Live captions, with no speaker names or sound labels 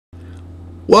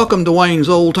Welcome to Wayne's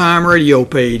Old Time Radio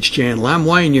Page channel. I'm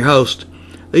Wayne, your host.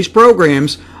 These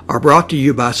programs are brought to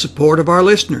you by support of our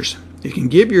listeners. You can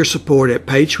give your support at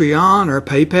Patreon or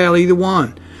PayPal, either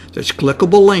one. There's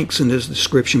clickable links in the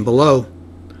description below.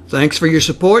 Thanks for your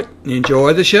support and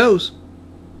enjoy the shows.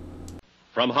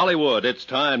 From Hollywood, it's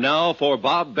time now for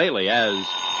Bob Bailey as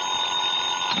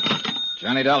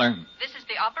Johnny Dollar. This is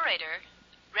the operator.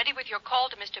 Ready with your call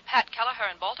to Mr. Pat Kellerher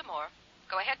in Baltimore.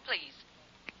 Go ahead, please.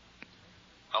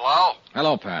 Hello?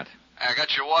 Hello, Pat. I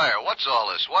got your wire. What's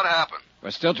all this? What happened?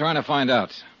 We're still trying to find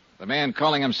out. The man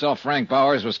calling himself Frank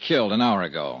Bowers was killed an hour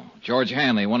ago. George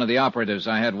Hanley, one of the operatives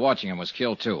I had watching him, was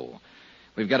killed, too.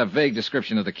 We've got a vague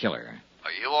description of the killer.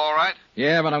 Are you all right?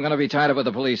 Yeah, but I'm going to be tied up with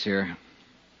the police here.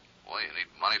 Well, you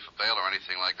need money for bail or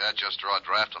anything like that, just draw a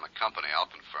draft on the company. I'll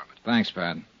confirm it. Thanks,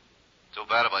 Pat. Too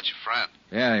bad about your friend.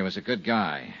 Yeah, he was a good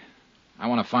guy. I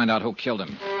want to find out who killed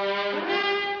him.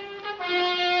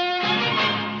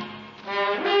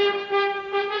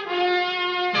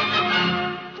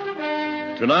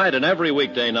 Tonight and every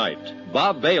weekday night,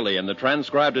 Bob Bailey in the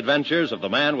transcribed adventures of the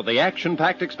man with the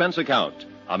action-packed expense account,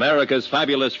 America's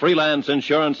fabulous freelance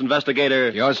insurance investigator.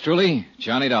 Yours truly,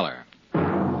 Johnny Dollar.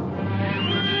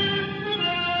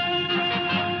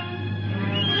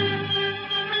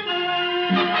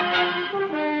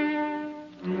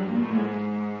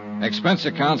 Expense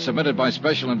account submitted by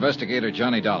Special Investigator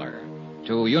Johnny Dollar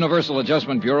to Universal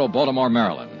Adjustment Bureau, Baltimore,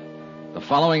 Maryland. The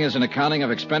following is an accounting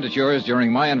of expenditures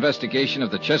during my investigation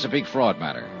of the Chesapeake fraud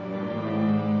matter.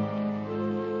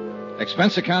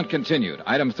 Expense account continued.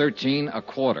 Item 13, a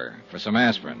quarter for some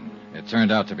aspirin. It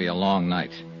turned out to be a long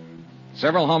night.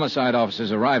 Several homicide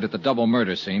officers arrived at the double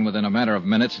murder scene within a matter of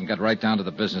minutes and got right down to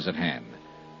the business at hand.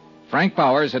 Frank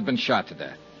Bowers had been shot to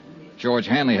death. George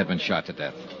Hanley had been shot to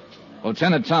death.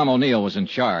 Lieutenant Tom O'Neill was in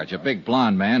charge, a big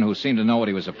blond man who seemed to know what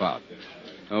he was about.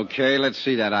 Okay, let's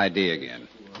see that ID again.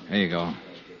 Here you go.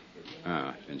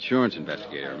 Insurance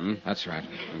investigator, hmm? That's right.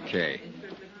 Okay.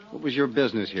 What was your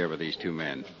business here with these two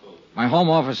men? My home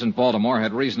office in Baltimore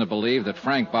had reason to believe that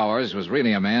Frank Bowers was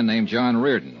really a man named John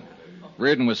Reardon.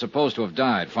 Reardon was supposed to have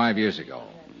died 5 years ago.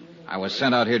 I was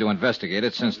sent out here to investigate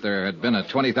it since there had been a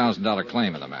 $20,000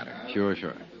 claim in the matter.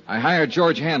 Sure. I hired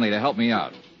George Hanley to help me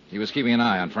out. He was keeping an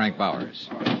eye on Frank Bowers.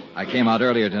 I came out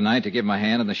earlier tonight to give him a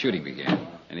hand and the shooting began.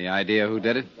 Any idea who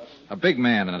did it? A big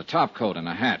man in a top coat and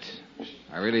a hat.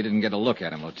 I really didn't get a look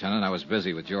at him, Lieutenant. I was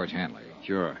busy with George Hanley.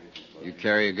 Sure. You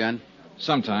carry a gun?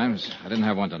 Sometimes. I didn't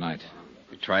have one tonight.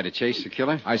 You tried to chase the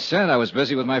killer? I said I was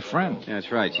busy with my friend. Yeah,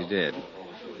 that's right, you did.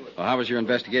 Well, how was your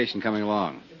investigation coming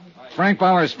along? Frank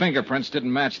Bowers' fingerprints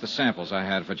didn't match the samples I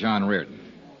had for John Reardon,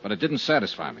 but it didn't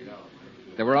satisfy me.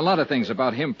 There were a lot of things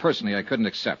about him personally I couldn't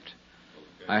accept.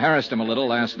 I harassed him a little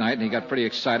last night, and he got pretty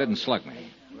excited and slugged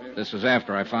me. This was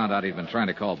after I found out he'd been trying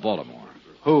to call Baltimore.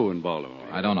 Who in Baltimore?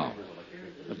 I don't know.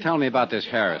 Well, tell me about this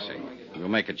harassing. We'll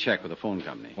make a check with the phone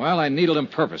company. Well, I needled him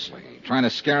purposely, trying to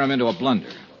scare him into a blunder.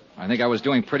 I think I was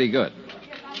doing pretty good.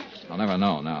 I'll never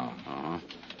know now. Uh-huh.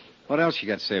 What else you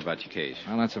got to say about your case?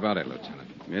 Well, that's about it, Lieutenant.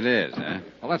 It is, huh?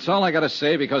 Well, that's all I got to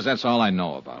say because that's all I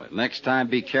know about it. Next time,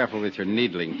 be careful with your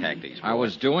needling tactics. Boy. I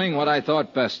was doing what I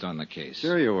thought best on the case.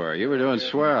 Sure you were. You were doing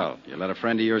swell. You let a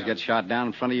friend of yours get shot down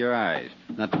in front of your eyes.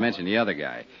 Not to mention the other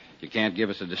guy. You can't give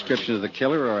us a description of the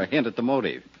killer or a hint at the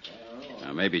motive.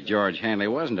 Now, maybe George Hanley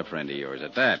wasn't a friend of yours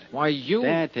at that. Why, you...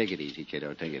 Dad, take it easy,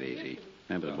 kiddo. Take it easy.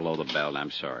 Remember to blow the bell, and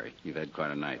I'm sorry. You've had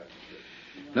quite a night.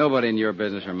 Nobody in your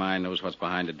business or mine knows what's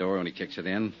behind the door when he kicks it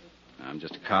in. I'm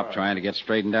just a cop trying to get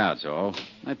straightened out, so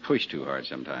I push too hard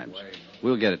sometimes.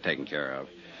 We'll get it taken care of.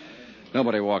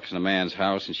 Nobody walks in a man's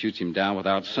house and shoots him down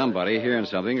without somebody hearing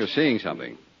something or seeing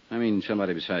something. I mean,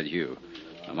 somebody besides you.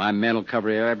 Now, my men will cover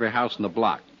every house in the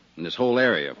block, in this whole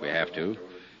area if we have to.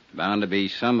 Bound to be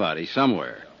somebody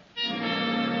somewhere.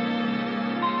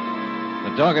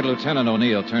 The dogged Lieutenant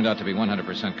O'Neill turned out to be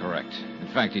 100% correct. In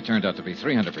fact, he turned out to be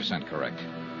 300% correct.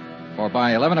 For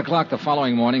by 11 o'clock the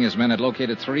following morning, his men had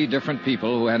located 3 different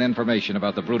people who had information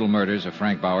about the brutal murders of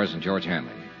Frank Bowers and George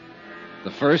Hanley.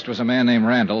 The first was a man named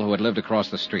Randall who had lived across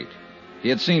the street. He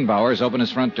had seen Bowers open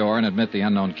his front door and admit the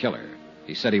unknown killer.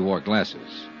 He said he wore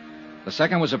glasses. The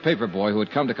second was a paper boy who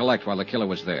had come to collect while the killer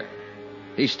was there.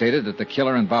 He stated that the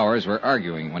killer and Bowers were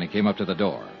arguing when he came up to the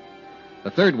door.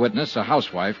 The third witness, a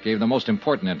housewife, gave the most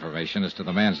important information as to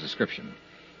the man's description.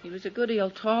 He was a good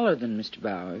deal taller than Mr.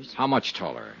 Bowers. How much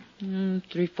taller?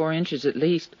 3-4 inches at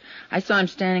least. I saw him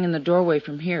standing in the doorway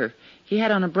from here. He had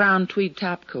on a brown tweed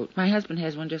topcoat. My husband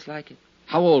has one just like it.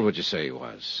 How old would you say he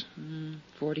was?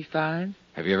 45.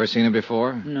 Have you ever seen him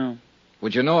before? No.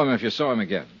 Would you know him if you saw him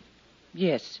again?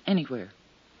 Yes, anywhere.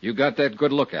 You got that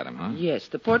good look at him, huh? Yes,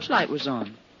 the porch light was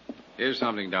on. Here's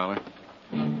something, Dollar.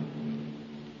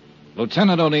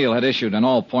 Lieutenant O'Neill had issued an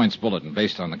all-points bulletin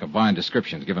based on the combined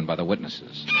descriptions given by the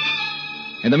witnesses.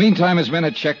 In the meantime, his men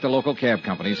had checked the local cab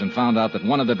companies and found out that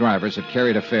one of the drivers had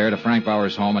carried a fare to Frank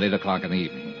Bauer's home at 8 o'clock in the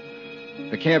evening.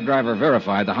 The cab driver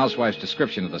verified the housewife's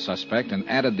description of the suspect and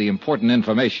added the important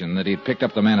information that he'd picked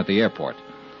up the man at the airport.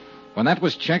 When that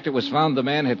was checked, it was found the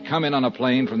man had come in on a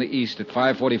plane from the east at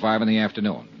 5:45 in the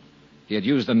afternoon. He had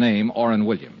used the name Orrin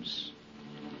Williams.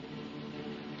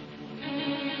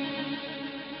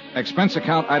 Expense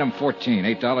account item 14,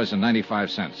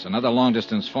 $8.95. Another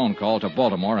long-distance phone call to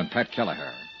Baltimore and Pat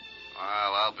Kellerher.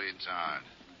 Well, I'll be darned.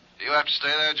 Do you have to stay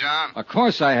there, John? Of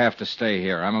course I have to stay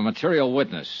here. I'm a material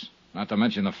witness. Not to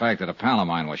mention the fact that a pal of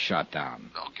mine was shot down.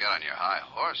 Don't get on your high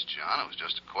horse, John. It was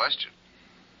just a question.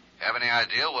 Have any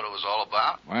idea what it was all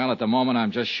about? Well, at the moment,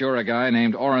 I'm just sure a guy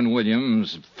named Orrin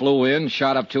Williams flew in,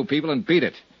 shot up 2 people, and beat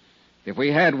it. If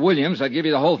we had Williams, I'd give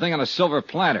you the whole thing on a silver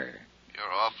platter.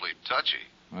 You're awfully touchy.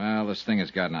 Well, this thing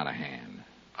has gotten out of hand.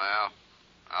 Well,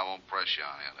 I won't press you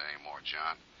on it anymore,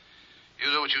 John. You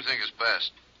do what you think is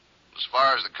best. As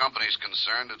far as the company's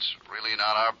concerned, it's really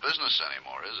not our business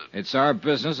anymore, is it? It's our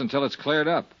business until it's cleared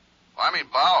up. Well, I mean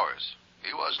Bowers.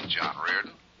 He wasn't John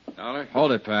Reardon. Dollar?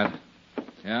 Hold it, Pat.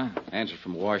 Yeah? Answer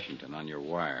from Washington on your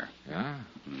wire. Yeah?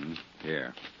 Mm-hmm.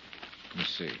 Here. Let me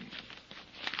see.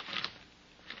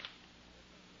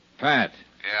 Pat.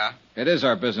 Yeah? It is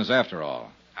our business after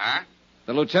all. Huh?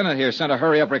 The lieutenant here sent a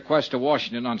hurry-up request to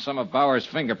Washington on some of Bauer's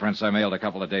fingerprints I mailed a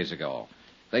couple of days ago.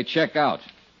 They check out.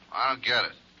 I don't get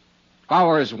it.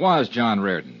 Bowers was John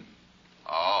Reardon.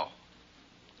 Oh.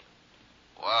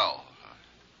 Well,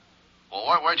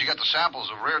 where'd you get the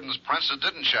samples of Reardon's prints that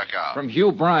didn't check out? From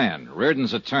Hugh Bryan,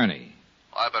 Reardon's attorney.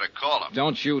 Well, I better call him.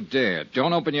 Don't you dare.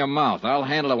 Don't open your mouth. I'll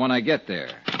handle it when I get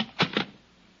there.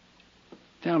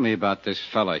 Tell me about this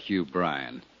fella, Hugh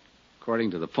Bryan.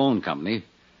 According to the phone company,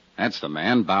 that's the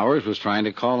man Bowers was trying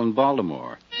to call in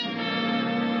Baltimore.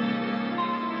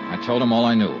 I told him all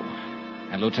I knew,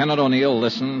 and Lieutenant O'Neill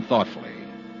listened thoughtfully.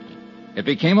 It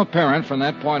became apparent from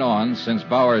that point on, since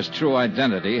Bauer's true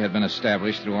identity had been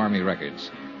established through Army records,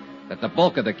 that the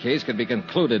bulk of the case could be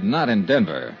concluded not in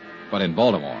Denver, but in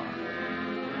Baltimore.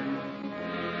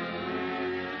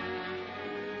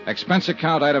 Expense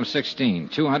account item 16,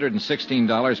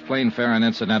 $216 plane fare and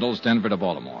incidentals, Denver to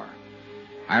Baltimore.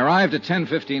 I arrived at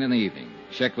 10:15 in the evening,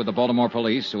 checked with the Baltimore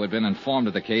police, who had been informed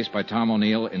of the case by Tom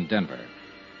O'Neill in Denver.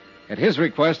 At his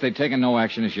request, they'd taken no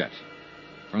action as yet.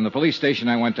 From the police station,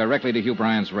 I went directly to Hugh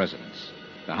Bryan's residence.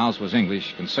 The house was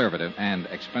English, conservative, and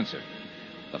expensive.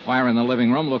 The fire in the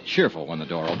living room looked cheerful when the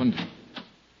door opened.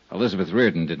 Elizabeth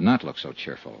Reardon did not look so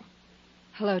cheerful.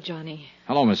 Hello, Johnny.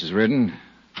 Hello, Mrs. Reardon.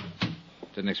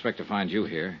 Didn't expect to find you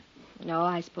here. No,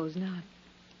 I suppose not.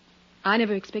 I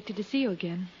never expected to see you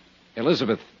again.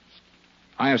 Elizabeth,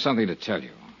 I have something to tell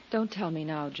you. Don't tell me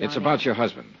now, Johnny. It's about your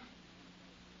husband.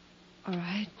 All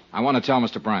right. I want to tell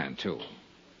Mr. Bryan, too.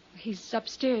 He's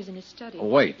upstairs in his study. Oh,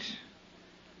 wait.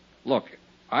 Look,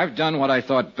 I've done what I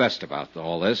thought best about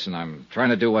all this, and I'm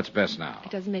trying to do what's best now.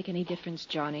 It doesn't make any difference,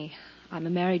 Johnny. I'm a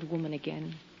married woman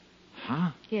again.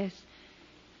 Huh? Yes.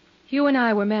 You and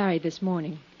I were married this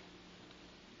morning.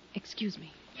 Excuse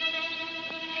me.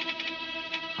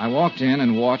 I walked in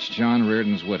and watched John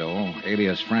Reardon's widow,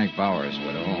 alias Frank Bauer's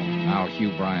widow, now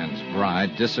Hugh Bryan's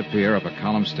bride, disappear up a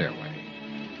column stairway.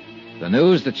 The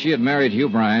news that she had married Hugh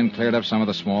Bryan cleared up some of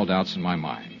the small doubts in my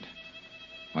mind.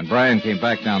 When Bryan came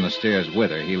back down the stairs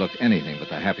with her, he looked anything but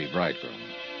the happy bridegroom.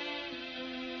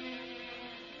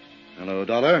 Hello,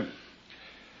 Dollar.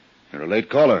 You're a late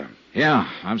caller. Yeah,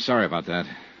 I'm sorry about that.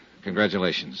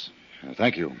 Congratulations.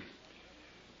 Thank you.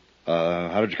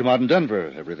 How did you come out in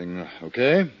Denver? Everything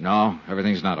okay? No,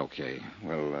 everything's not okay.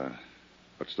 Well,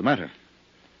 what's the matter?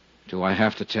 Do I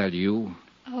have to tell you?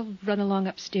 I'll run along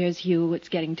upstairs, Hugh. It's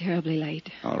getting terribly late.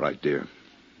 All right, dear.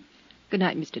 Good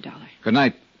night, Mr. Dollar. Good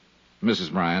night, Mrs.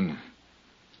 Bryan.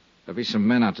 There'll be some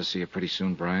men out to see you pretty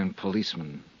soon, Bryan.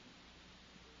 Policemen.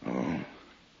 Oh.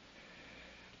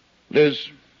 Liz,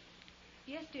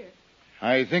 Yes, dear.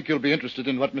 I think you'll be interested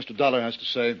in what Mr. Dollar has to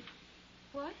say.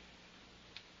 What?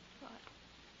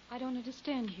 I don't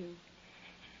understand, Hugh.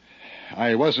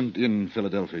 I wasn't in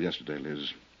Philadelphia yesterday,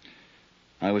 Liz.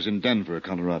 I was in Denver,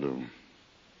 Colorado.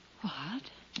 What?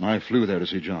 I flew there to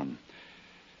see John.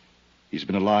 He's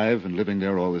been alive and living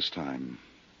there all this time.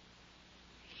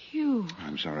 Hugh.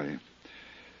 I'm sorry.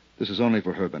 This is only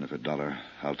for her benefit, Dollar.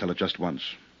 I'll tell it just once.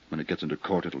 When it gets into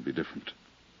court, it'll be different.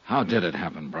 How did it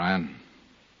happen, Bryan?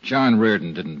 John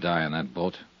Reardon didn't die in that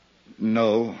boat.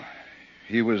 No.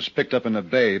 He was picked up in a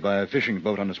bay by a fishing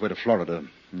boat on his way to Florida.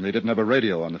 And they didn't have a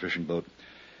radio on the fishing boat.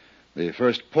 The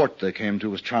first port they came to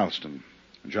was Charleston.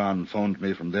 John phoned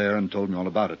me from there and told me all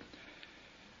about it.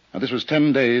 Now, this was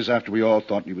 10 days after we all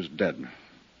thought he was dead.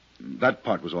 That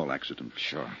part was all accident.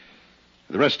 Sure.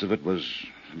 The rest of it was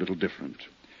a little different.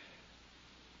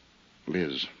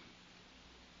 Liz,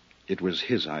 it was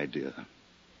his idea.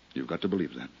 You've got to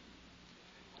believe that.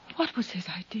 What was his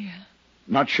idea?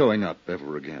 Not showing up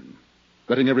ever again.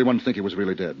 Letting everyone think he was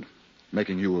really dead.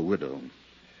 Making you a widow.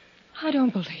 I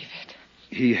don't believe it.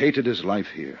 He hated his life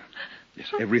here. Yes,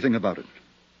 everything about it.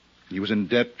 He was in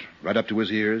debt right up to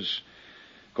his ears.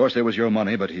 Of course, there was your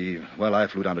money, but I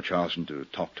flew down to Charleston to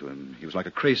talk to him. He was like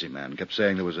a crazy man, kept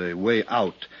saying there was a way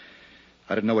out.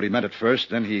 I didn't know what he meant at first.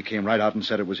 Then he came right out and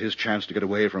said it was his chance to get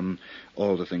away from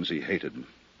all the things he hated.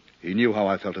 He knew how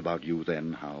I felt about you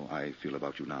then, how I feel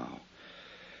about you now.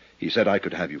 He said I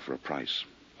could have you for a price.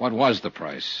 What was the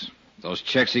price? Those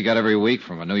checks he got every week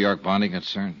from a New York bonding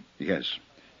concern? Yes.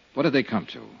 What did they come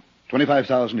to?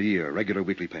 $25,000 a year, regular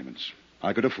weekly payments.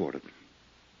 I could afford it.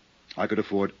 I could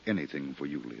afford anything for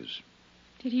you, Liz.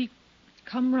 Did he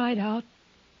come right out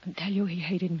and tell you he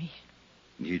hated me?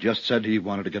 He just said he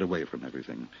wanted to get away from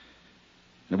everything.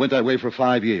 And it went that way for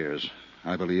 5 years.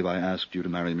 I believe I asked you to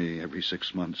marry me every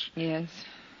 6 months. Yes.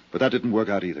 But that didn't work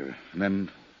out either. And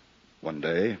then, one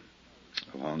day,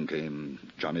 along came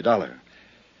Johnny Dollar.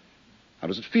 How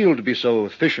does it feel to be so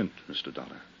efficient, Mr.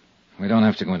 Dollar? We don't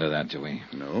have to go into that, do we?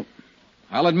 No.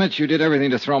 I'll admit you did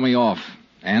everything to throw me off.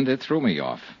 And it threw me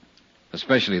off.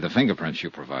 Especially the fingerprints you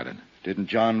provided. Didn't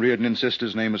John Reardon insist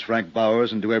his name was Frank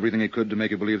Bowers and do everything he could to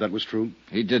make you believe that was true?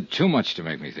 He did too much to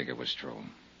make me think it was true.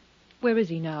 Where is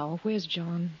he now? Where's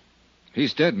John?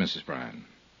 He's dead, Mrs. Bryan.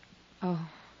 Oh.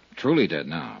 Truly dead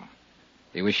now.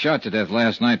 He was shot to death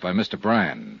last night by Mr.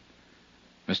 Bryan.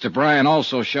 Mr. Bryan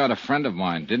also shot a friend of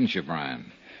mine, didn't you,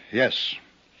 Bryan? Yes.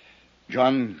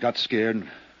 John got scared,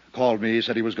 called me,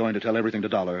 said he was going to tell everything to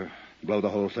Dollar, blow the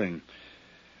whole thing.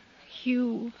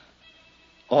 Hugh.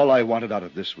 All I wanted out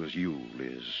of this was you,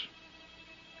 Liz.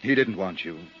 He didn't want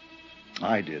you.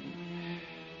 I did.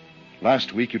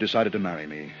 Last week you decided to marry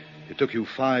me. It took you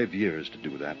 5 years to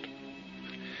do that.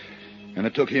 And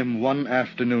it took him one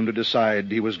afternoon to decide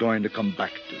he was going to come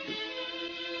back to you.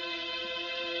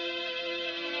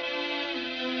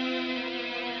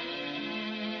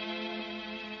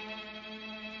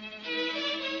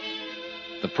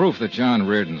 The proof that John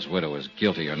Reardon's widow is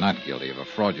guilty or not guilty of a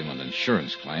fraudulent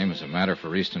insurance claim is a matter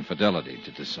for Eastern Fidelity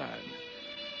to decide.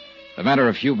 The matter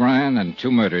of Hugh Bryan and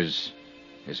 2 murders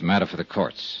is a matter for the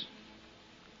courts.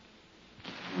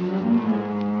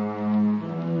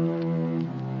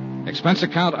 Expense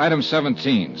account item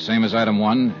 17, same as item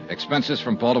 1, expenses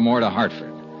from Baltimore to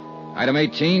Hartford. Item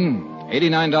 18,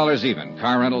 $89 even,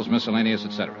 car rentals, miscellaneous,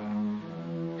 etc.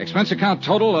 Expense account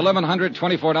total,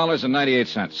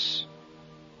 $1,124.98.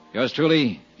 Yours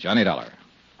truly, Johnny Dollar.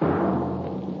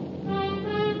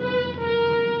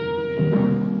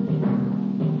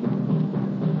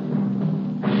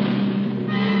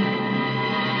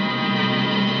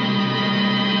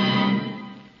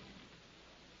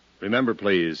 Remember,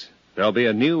 please, there'll be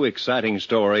a new exciting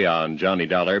story on Johnny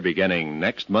Dollar beginning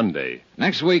next Monday.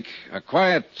 Next week, a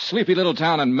quiet, sleepy little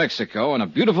town in Mexico and a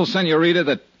beautiful senorita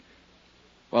that,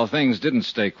 well, things didn't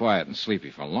stay quiet and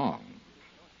sleepy for long.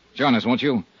 Join us, won't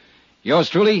you? Yours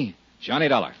truly, Johnny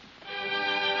Dollar.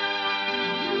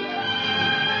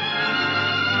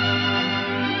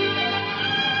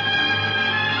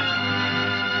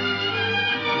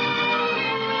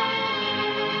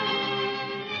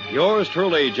 Yours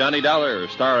truly, Johnny Dollar,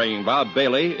 starring Bob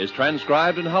Bailey, is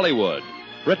transcribed in Hollywood.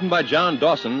 Written by John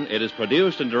Dawson, it is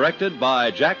produced and directed by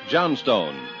Jack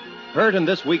Johnstone. Heard in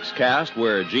this week's cast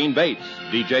were Gene Bates,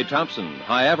 D.J. Thompson,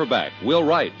 Hy Averback, Will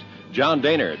Wright, John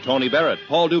Daner, Tony Barrett,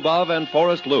 Paul Dubov, and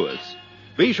Forrest Lewis.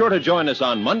 Be sure to join us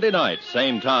on Monday night,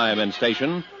 same time and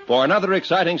station, for another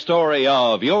exciting story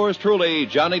of Yours truly,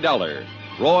 Johnny Dollar.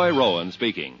 Roy Rowan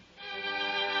speaking.